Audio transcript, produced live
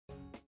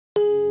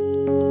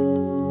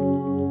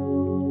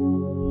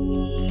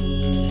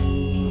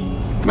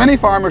Many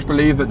farmers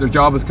believe that their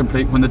job is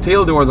complete when the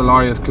tail door of the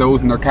lorry is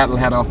closed and their cattle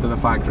head off to the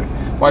factory.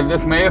 While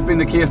this may have been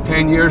the case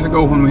 10 years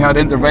ago when we had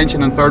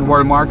intervention in third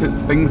world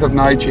markets, things have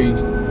now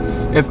changed.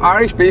 If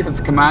Irish beef is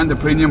to command a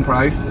premium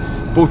price,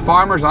 both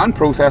farmers and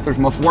processors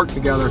must work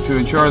together to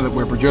ensure that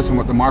we're producing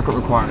what the market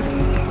requires.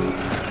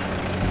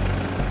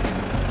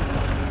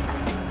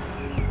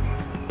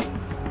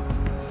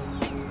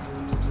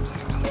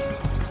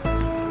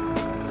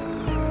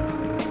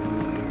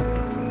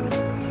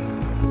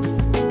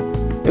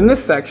 In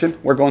this section,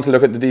 we're going to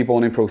look at the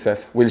deboning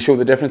process. We'll show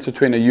the difference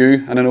between a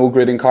U and an O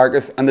grading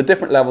carcass and the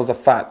different levels of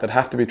fat that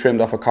have to be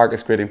trimmed off a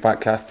carcass grading fat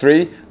class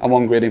 3 and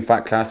one grading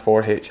fat class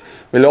 4H.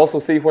 We'll also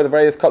see where the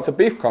various cuts of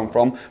beef come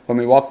from when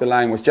we walk the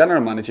line with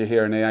General Manager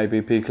here in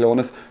AIBP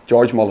Clones,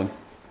 George Mullen.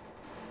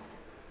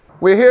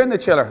 We're here in the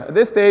chiller. At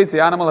this stage,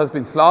 the animal has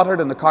been slaughtered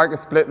and the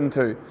carcass split in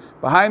two.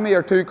 Behind me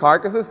are two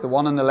carcasses. The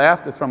one on the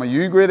left is from a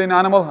U grading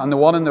animal and the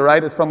one on the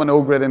right is from an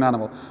O grading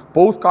animal.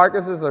 Both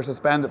carcasses are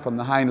suspended from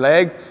the hind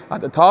legs.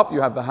 At the top you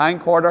have the hind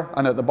quarter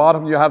and at the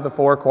bottom you have the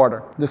fore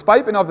quarter.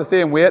 Despite being of the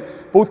same weight,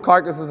 both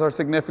carcasses are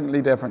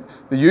significantly different.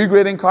 The U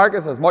grading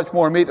carcass has much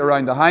more meat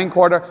around the hind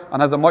quarter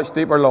and has a much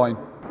deeper loin.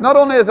 Not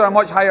only is there a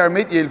much higher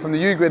meat yield from the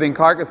U grading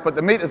carcass, but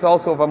the meat is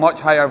also of a much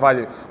higher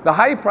value. The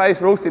high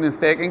price roasting and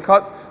steaking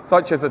cuts,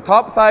 such as the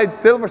top side,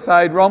 silver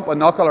side, rump and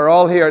knuckle, are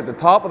all here at the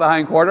top of the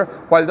hind quarter,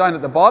 while down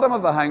at the bottom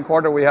of the hind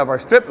quarter we have our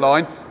strip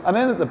loin, and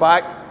then at the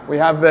back we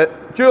have the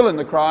jewel in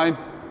the crown,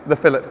 the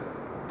fillet.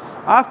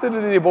 After the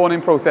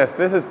deboning process,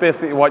 this is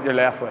basically what you're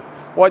left with.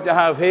 What you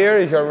have here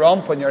is your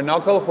rump and your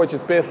knuckle, which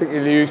is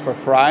basically used for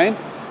frying.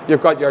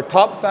 You've got your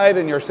top side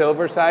and your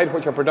silver side,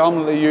 which are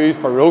predominantly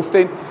used for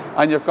roasting,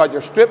 and you've got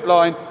your strip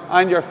loin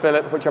and your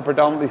fillet, which are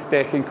predominantly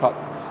steaking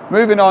cuts.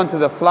 Moving on to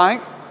the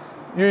flank,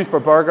 used for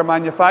burger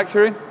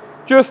manufacturing.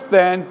 Just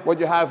then, what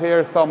you have here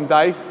is some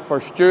dice for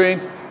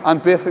stewing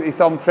and basically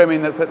some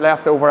trimming that's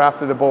left over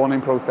after the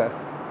boning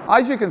process.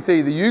 As you can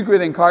see, the U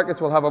grading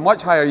carcass will have a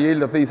much higher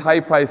yield of these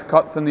high priced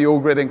cuts than the O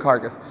grading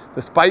carcass.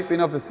 Despite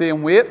being of the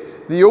same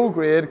weight, the O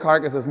grade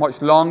carcass is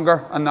much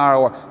longer and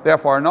narrower.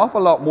 Therefore, an awful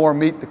lot more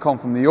meat to come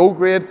from the O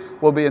grade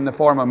will be in the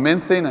form of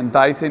mincing and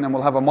dicing and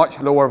will have a much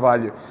lower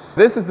value.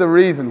 This is the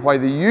reason why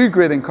the U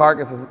grading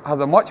carcass has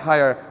a much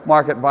higher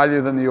market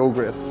value than the O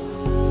grade.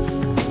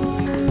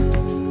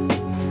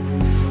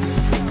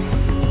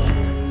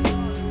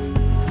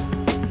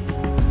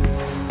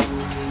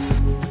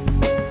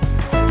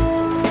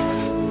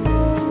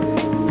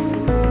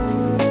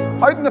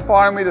 Out in the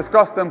farm, we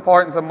discussed the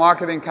importance of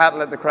marketing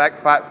cattle at the correct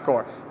fat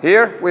score.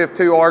 Here, we have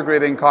two OR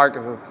grading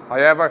carcasses.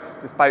 However,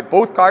 despite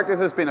both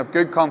carcasses being of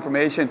good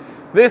conformation,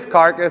 this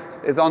carcass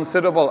is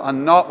unsuitable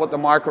and not what the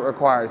market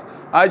requires.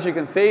 As you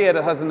can see, it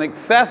has an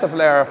excessive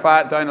layer of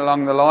fat down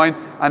along the loin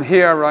and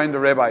here around the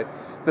ribeye.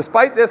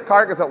 Despite this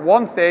carcass at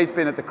one stage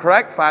being at the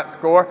correct fat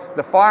score,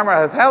 the farmer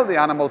has held the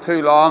animal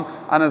too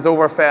long and has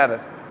overfed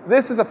it.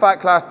 This is a fat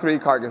class 3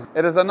 carcass.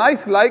 It has a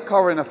nice light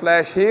covering of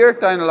flesh here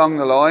down along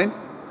the loin,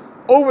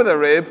 over the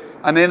rib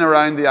and in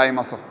around the eye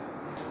muscle.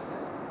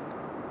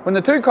 When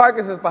the two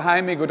carcasses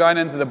behind me go down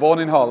into the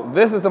boning hall,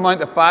 this is the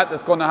amount of fat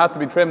that's going to have to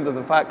be trimmed as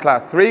a fat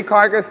class 3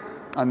 carcass,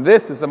 and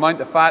this is the amount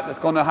of fat that's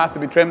going to have to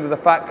be trimmed as a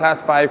fat class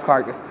 5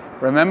 carcass.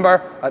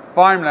 Remember, at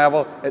farm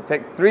level, it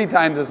takes 3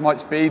 times as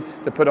much feed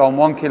to put on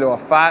 1 kilo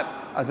of fat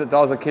as it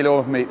does a kilo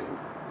of meat.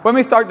 When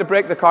we start to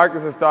break the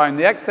carcasses down,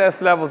 the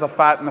excess levels of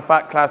fat in the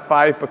fat class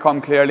 5 become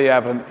clearly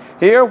evident.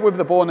 Here with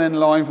the bone-in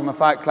loin from a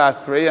fat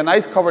class 3, a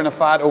nice covering of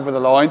fat over the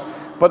loin,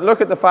 but look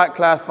at the fat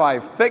class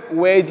 5, thick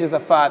wedges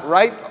of fat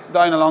right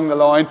down along the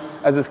loin,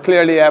 as is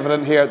clearly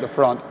evident here at the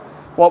front.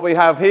 What we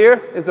have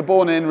here is the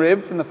bone-in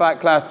rib from the fat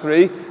class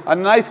 3, a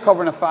nice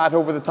covering of fat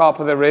over the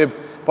top of the rib.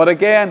 But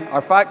again,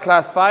 our fat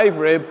class 5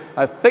 rib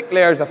has thick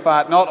layers of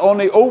fat, not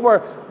only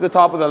over the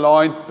top of the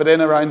loin, but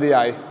in around the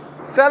eye.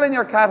 Selling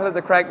your cattle at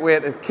the correct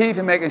weight is key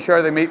to making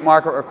sure they meet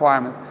market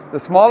requirements. The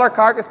smaller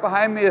carcass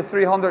behind me is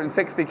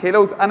 360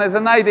 kilos and is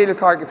an ideal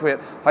carcass weight.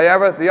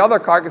 However, the other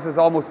carcass is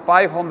almost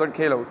 500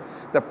 kilos.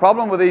 The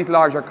problem with these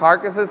larger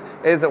carcasses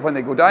is that when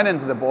they go down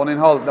into the boning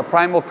hull, the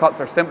primal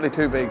cuts are simply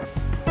too big.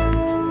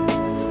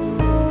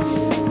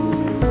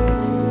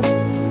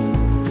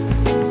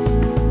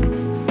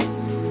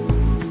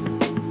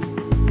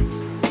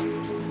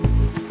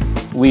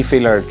 We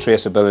feel our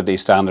traceability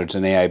standards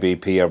in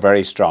AIBP are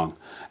very strong.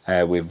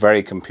 We've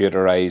very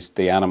computerised.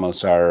 The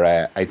animals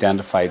are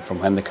identified from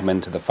when they come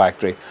into the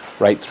factory,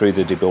 right through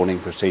the deboning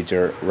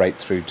procedure, right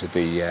through to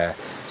the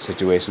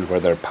situation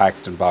where they're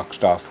packed and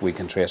boxed off. We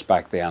can trace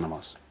back the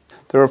animals.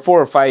 There are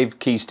 4 or 5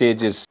 key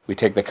stages. We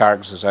take the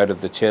carcasses out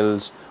of the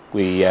chills.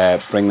 We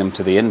bring them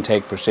to the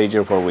intake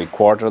procedure where we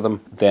quarter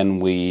them. Then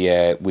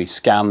we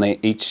scan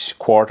each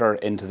quarter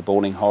into the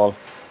boning hall.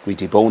 We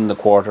debone the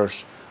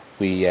quarters.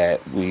 They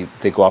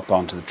go up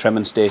onto the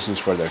trimming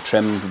stations where they're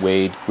trimmed,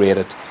 weighed,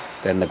 graded.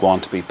 Then they go on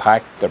to be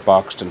packed, they're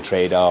boxed and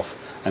trayed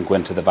off and go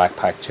into the vac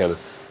pack chill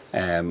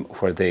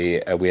where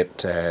they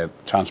await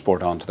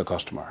transport on to the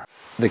customer.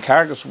 The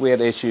carcass weight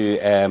issue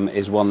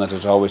is one that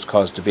has always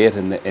caused debate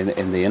in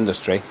the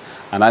industry,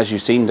 and as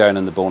you've seen down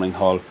in the boning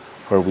hall,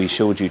 where we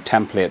showed you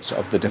templates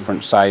of the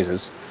different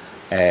sizes.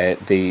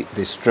 The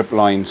strip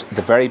loins,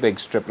 the very big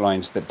strip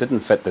loins that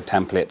didn't fit the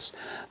templates,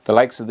 the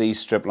likes of these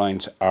strip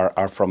loins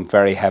are from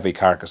very heavy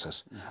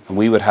carcasses, and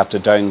we would have to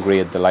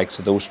downgrade the likes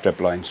of those strip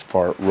loins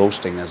for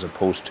roasting as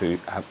opposed to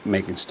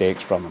making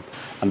steaks from them,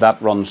 and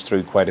that runs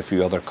through quite a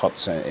few other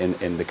cuts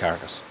in the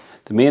carcass.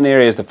 The main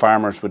areas the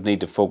farmers would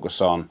need to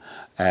focus on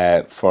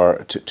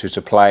to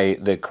supply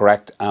the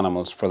correct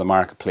animals for the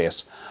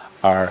marketplace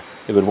are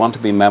they would want to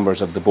be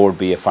members of the Board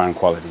B Farm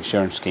Quality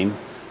Assurance Scheme.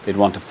 They'd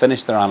want to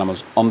finish their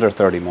animals under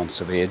 30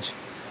 months of age.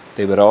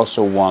 They would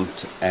also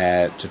want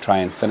to try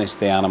and finish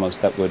the animals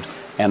that would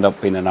end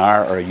up being an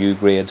R or a U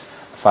grade,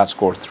 a fat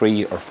score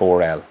 3 or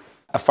 4L.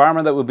 A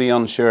farmer that would be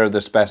unsure of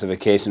the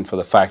specification for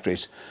the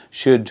factories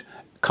should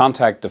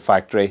contact the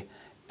factory,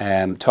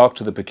 talk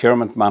to the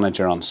procurement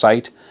manager on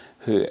site,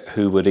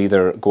 who would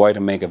either go out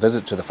and make a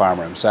visit to the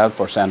farmer himself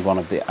or send one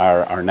of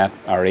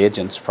our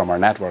agents from our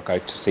network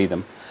out to see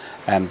them,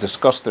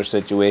 discuss their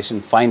situation,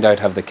 find out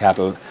have the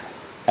cattle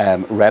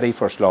ready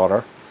for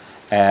slaughter.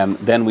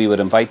 Then we would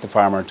invite the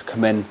farmer to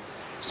come in,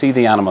 see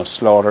the animals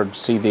slaughtered,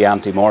 see the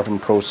ante-mortem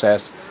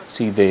process,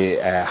 see the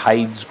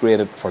hides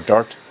graded for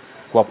dirt,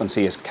 go up and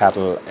see his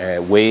cattle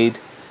weighed,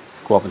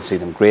 go up and see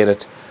them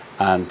graded,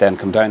 and then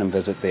come down and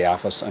visit the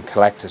office and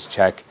collect his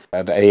cheque.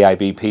 At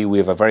AIBP we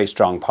have a very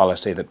strong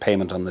policy that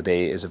payment on the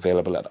day is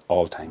available at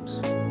all times.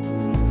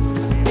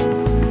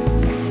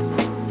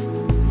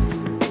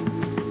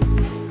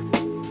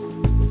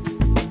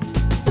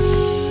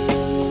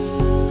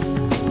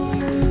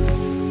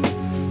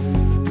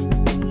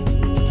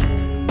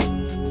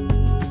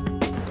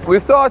 We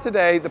saw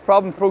today the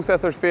problem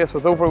processors face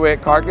with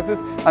overweight carcasses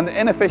and the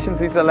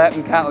inefficiencies of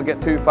letting cattle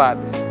get too fat.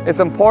 It's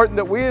important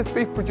that we as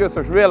beef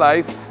producers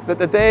realise that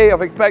the day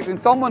of expecting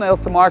someone else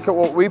to market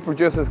what we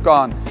produce is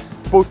gone.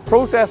 Both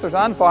processors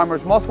and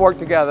farmers must work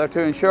together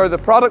to ensure the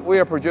product we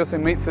are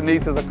producing meets the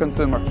needs of the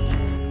consumer.